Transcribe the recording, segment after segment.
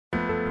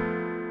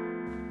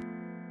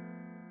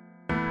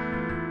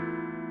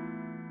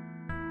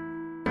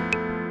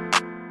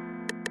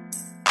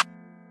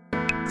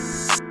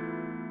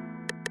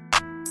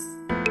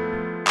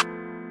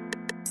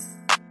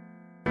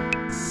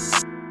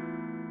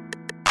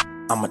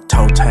I'm a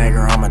toe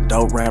tagger, I'm a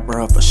dope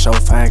rapper up a show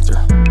factor.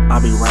 I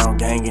be round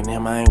gangin'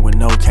 him, I ain't with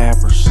no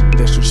cappers.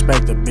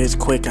 Disrespect a bitch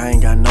quick, I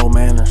ain't got no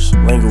manners.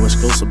 Lingo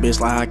exclusive, bitch,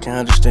 like I can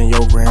understand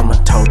your grammar. I'm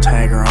a toe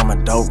tagger, I'm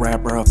a dope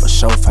rapper up a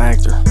show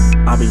factor.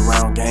 I be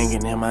round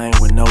gangin' him, I ain't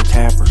with no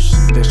cappers.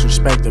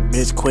 Disrespect a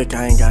bitch quick,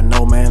 I ain't got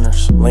no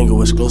manners. Lingo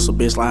exclusive,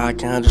 bitch, like I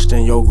can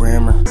understand your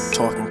grammar.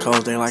 Talking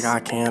close, they like I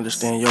can't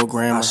understand your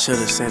grammar. I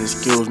should've said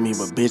excuse me,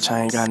 but bitch,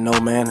 I ain't got no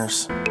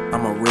manners.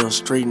 I'm a real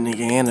street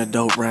nigga and a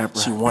dope rapper.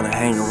 She wanna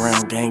hang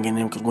around gangin'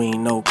 them cause we ain't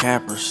no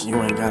cappers.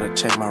 You ain't gotta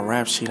check my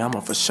rap sheet, I'm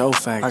a for show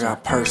factor. I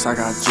got perks, I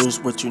got juice,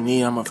 what you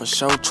need, I'm a for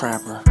show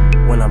trapper.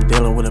 When I'm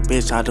dealing with a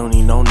bitch, I don't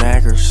need no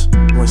naggers.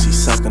 When she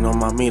sucking on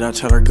my meat, I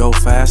tell her go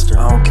faster.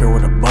 I don't care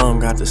what a bum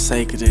got to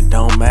say cause it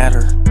don't matter.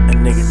 A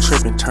nigga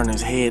trippin', turn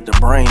his head to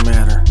brain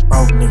matter.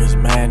 Broke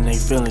niggas mad and they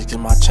feelings cause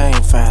my chain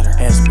fatter.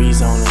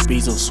 SB's on and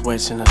Bezel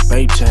sweats in a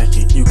babe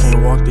jacket. You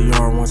can't walk the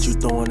yard once you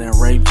throwin' that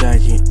rape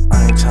jacket.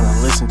 I ain't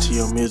tryna listen to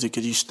your music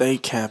cause you stay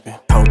capping.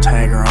 Toe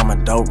tagger, I'm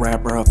a dope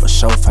rapper up a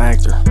show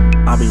factor.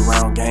 I be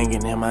round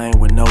gangin' him, I ain't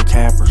with no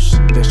cappers.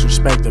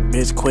 Disrespect a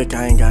bitch quick,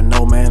 I ain't got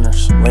no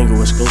manners. Lingo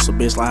exclusive,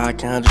 bitch, like I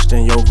can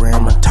understand your grammar.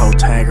 I'm a toe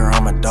tagger,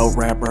 I'm a dope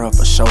rapper up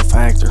a show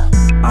factor.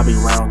 I be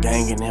round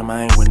gangin' him,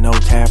 I ain't with no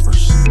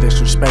cappers.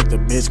 Disrespect a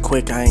bitch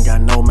quick, I ain't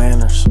got no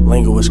manners.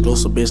 Lingo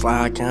exclusive, bitch,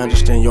 like I can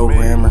understand your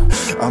grammar.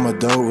 I'm a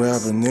dope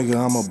rapper, nigga,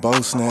 I'm a bow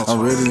snatch.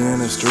 I'm really in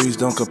the streets,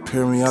 don't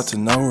compare me out to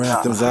no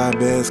rap. Them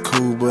Zybads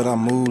cool, but I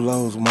move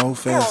lows, mo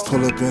fast.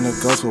 Pull up in a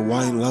ghost with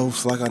white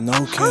loafs like I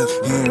know cats.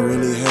 He ain't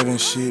really having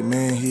shit,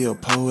 man, he a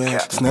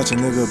poet. Snatch a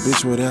nigga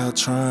bitch without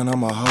trying,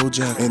 I'm a hoe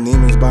jack. And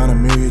demons buying a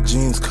myriad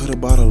jeans, could've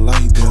bought a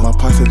light bill. My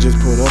price just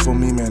put up on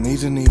me, man,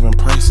 these ain't even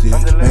priced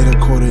yet. Made a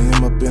quarter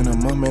him up in a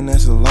month, man,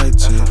 that's a light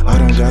check. I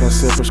don't gotta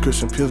sell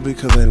prescription pills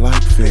because they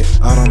like fit.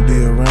 I don't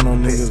be around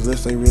on niggas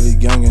unless they really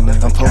gangin'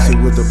 it. I'm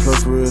posted with the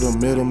plug for real, the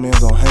middlemen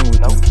don't hang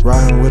with them.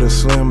 Riding with a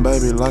slim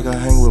baby like I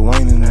hang with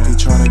Wayne and them. He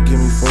tryna get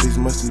me for these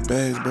musty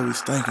bags, but we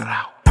stinkin'.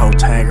 Toe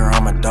tagger,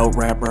 I'm a dope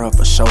rapper up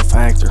a show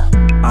factor.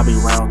 I be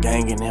round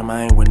gangin' him,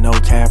 I ain't with no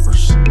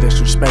cappers.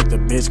 Disrespect a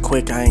bitch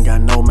quick, I ain't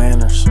got no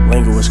manners.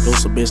 Lingo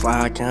exclusive, bitch,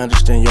 like I can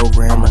understand your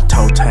grammar. I'm a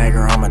toe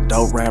tagger, I'm a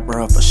dope rapper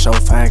up a show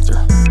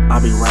factor. I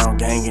be round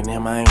gangin'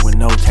 him, I ain't with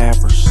no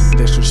cappers.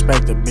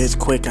 Disrespect a bitch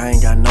quick, I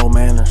ain't got no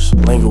manners.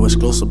 Lingo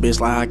exclusive, bitch,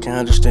 like I can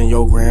understand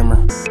your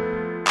grammar.